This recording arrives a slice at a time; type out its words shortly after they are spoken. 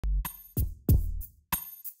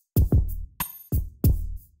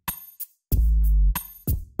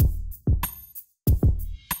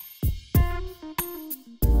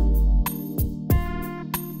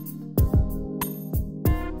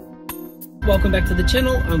Welcome back to the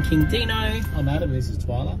channel. I'm King Dino. I'm Adam, this is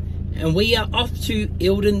Twyla. And we are off to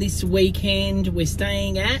Eildon this weekend. We're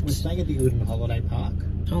staying at the Eildon Holiday Park.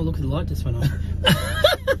 Oh, look at the light just went on.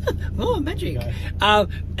 Oh, magic.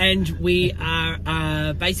 And we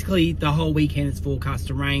are basically the whole weekend is forecast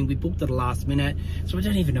to rain. We booked at the last minute, so we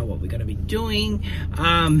don't even know what we're going to be doing.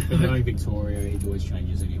 But knowing Victoria, it always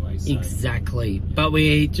changes anyway. So. Exactly. But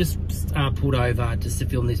we just pulled over just to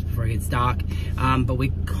film this before it gets dark. But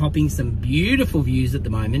we're copping some beautiful views at the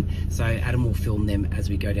moment. So Adam will film them as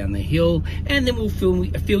we go down the hill. And then we'll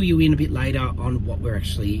fill you in a bit later on what we're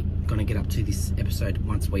actually going to get up to this episode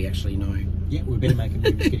once we actually know. Yeah, we better make a move.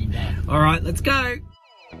 It's getting dark. All right, let's go.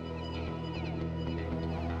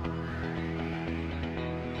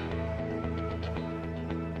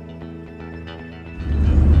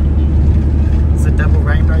 It's a double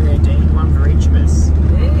rainbow there, Dean. One for each of us.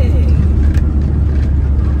 Hey.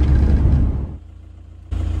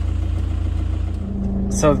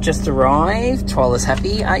 So I've just arrived. Twyla's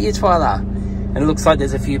happy, aren't you, Twyla? And it looks like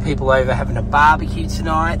there's a few people over having a barbecue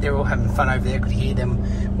tonight. They're all having fun over there. I could hear them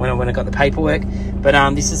when I got the paperwork.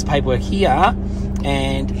 But this is paperwork here,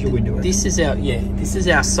 and this is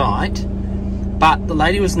our site. But the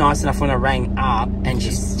lady was nice enough when I rang up, and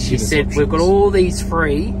she said options. We've got all these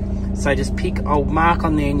free. So just pick. I'll mark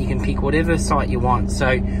on there, and you can pick whatever site you want.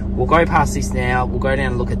 So we'll go past this now. We'll go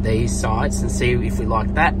down and look at these sites and see if we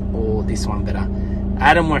like that or this one better.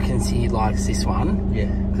 Adam reckons he likes this one, yeah,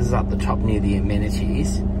 because it's up the top near the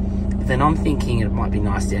amenities. But then I'm thinking it might be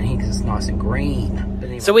nice down here because it's nice and green.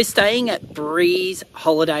 Anyway. So we're staying at Breeze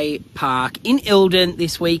Holiday Park in Eildon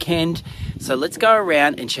this weekend. So let's go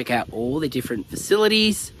around and check out all the different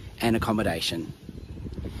facilities and accommodation.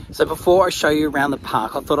 So before I show you around the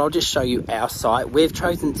park, I thought I'll just show you our site. We've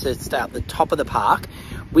chosen to stay at the top of the park,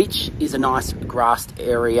 which is a nice grassed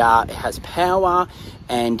area. It has power,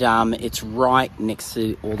 and it's right next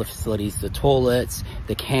to all the facilities, the toilets,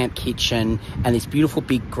 the camp kitchen, and this beautiful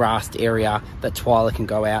big grassed area that Twyla can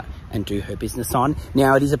go out and do her business on.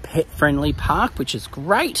 Now, it is a pet-friendly park, which is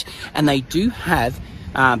great, and they do have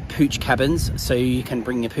pooch cabins, so you can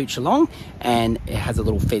bring your pooch along, and it has a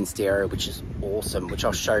little fenced area, which is awesome, which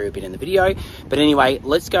I'll show you a bit in the video. But anyway,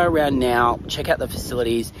 let's go around now, check out the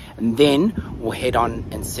facilities, and then we'll head on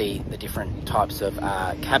and see the different types of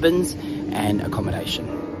cabins and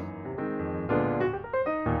accommodation.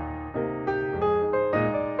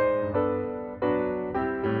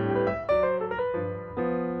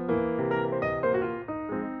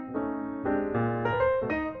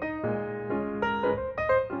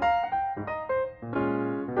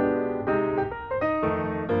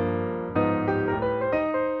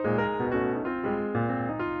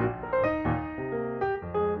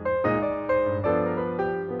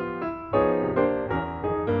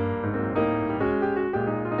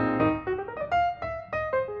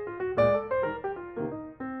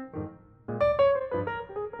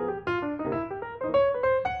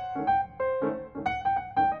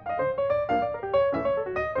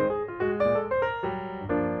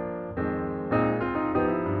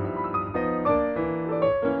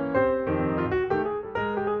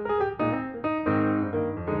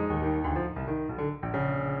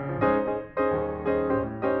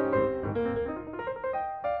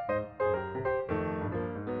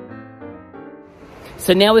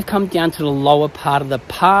 So now we've come down to the lower part of the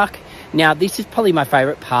park. Now this is probably my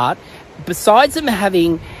favourite part. Besides them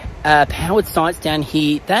having powered sites down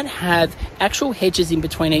here that have actual hedges in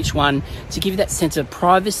between each one to give you that sense of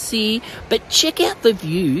privacy, but check out the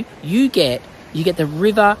view you get. You get the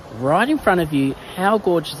river right in front of you. How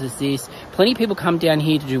gorgeous is this? Plenty of people come down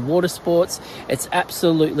here to do water sports. It's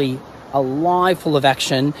absolutely alive, full of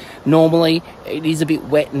action. Normally it is a bit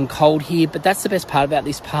wet and cold here, but that's the best part about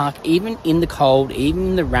this park. Even in the cold, even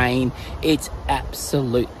in the rain, it's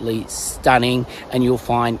absolutely stunning, and you'll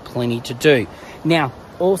find plenty to do. Now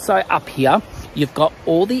also up here you've got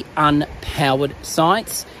all the unpowered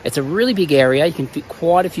sites. It's a really big area. You can fit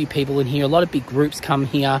quite a few people in here. A lot of big groups come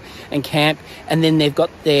here and camp, and then they've got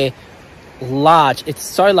their large, it's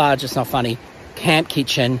so large it's not funny, camp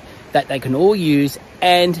kitchen that they can all use,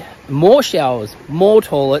 and more showers, more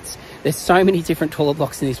toilets. There's so many different toilet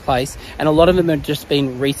blocks in this place, and a lot of them have just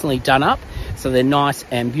been recently done up, so they're nice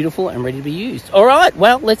and beautiful and ready to be used. All right,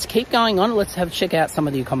 well, let's keep going on. Let's have a check out some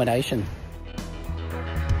of the accommodation.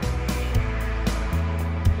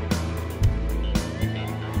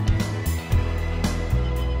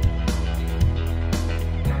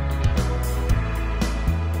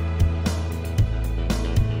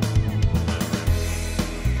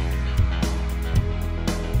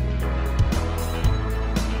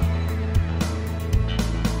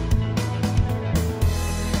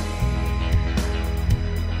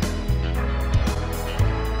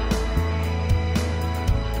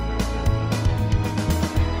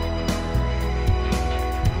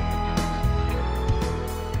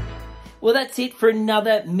 Well, that's it for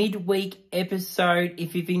another midweek episode.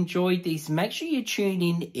 If you've enjoyed this, make sure you tune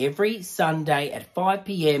in every Sunday at 5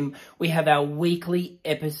 p.m. We have our weekly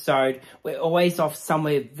episode. We're always off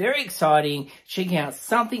somewhere very exciting, checking out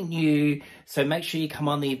something new. So make sure you come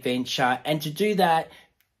on the adventure. And to do that,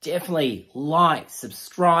 definitely like,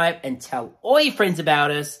 subscribe, and tell all your friends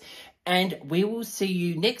about us. And we will see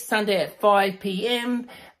you next Sunday at 5 p.m.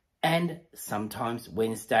 and sometimes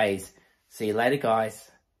Wednesdays. See you later, guys.